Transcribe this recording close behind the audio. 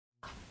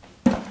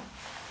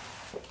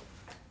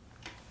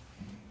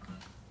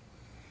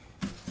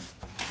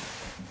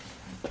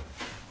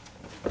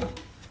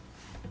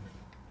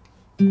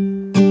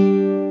I'm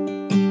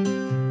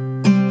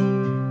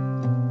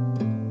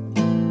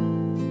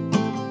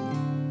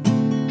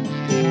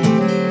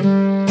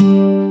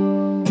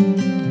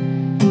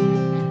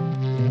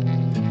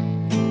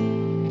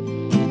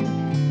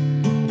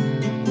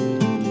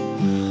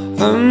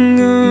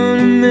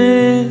gonna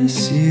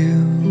miss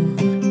you.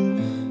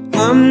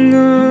 I'm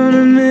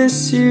gonna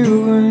miss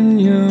you when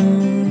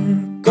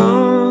you're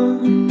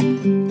gone.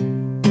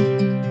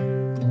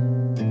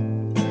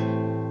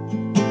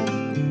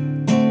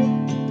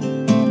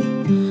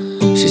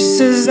 She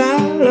says I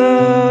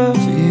love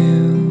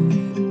you.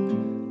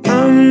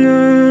 I'm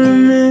gonna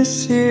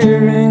miss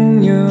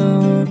hearing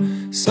your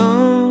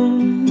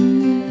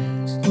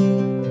songs.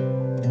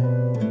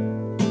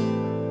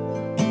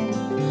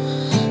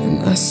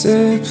 And I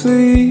said,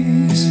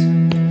 please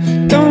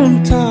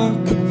don't talk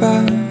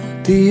about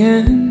the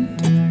end.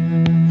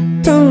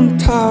 Don't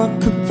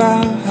talk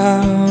about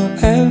how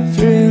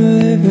every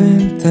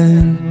living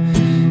thing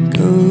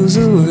goes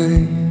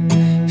away.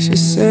 She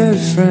said,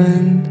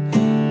 friend,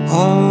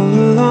 all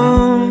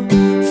along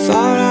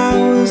thought I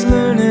was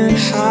learning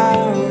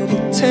how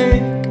to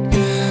take,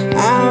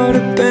 how to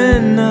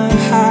bend, not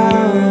how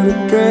to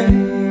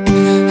break,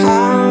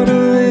 how to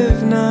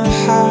live, not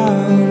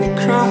how to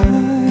cry.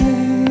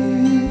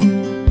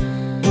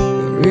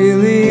 But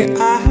really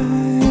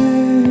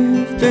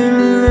I've been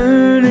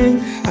learning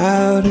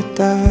how to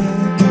die.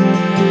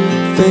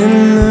 Been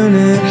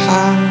learning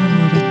how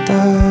to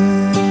die.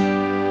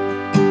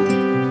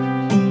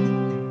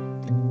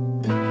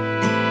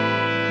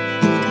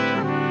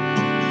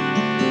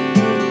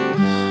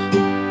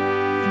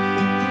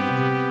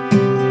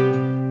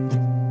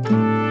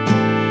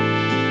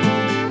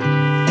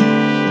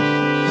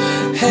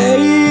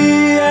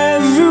 Hey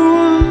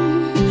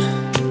everyone,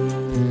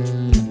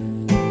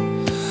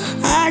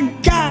 I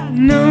got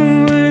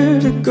nowhere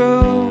to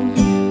go.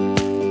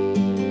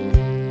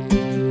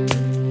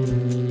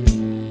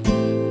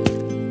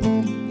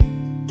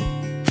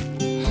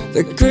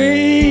 The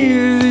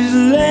grave is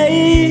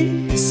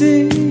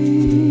lazy,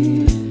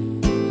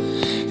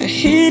 and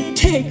he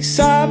takes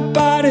our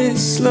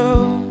bodies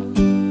slow.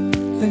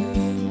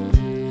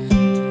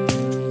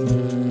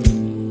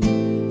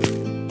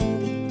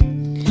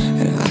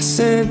 I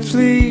said,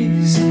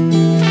 please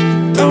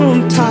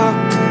don't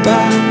talk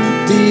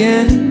about the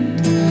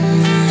end.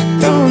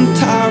 Don't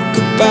talk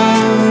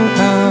about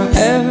how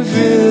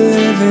every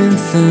living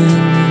thing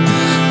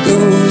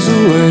goes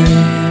away.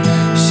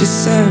 She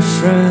said,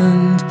 friend,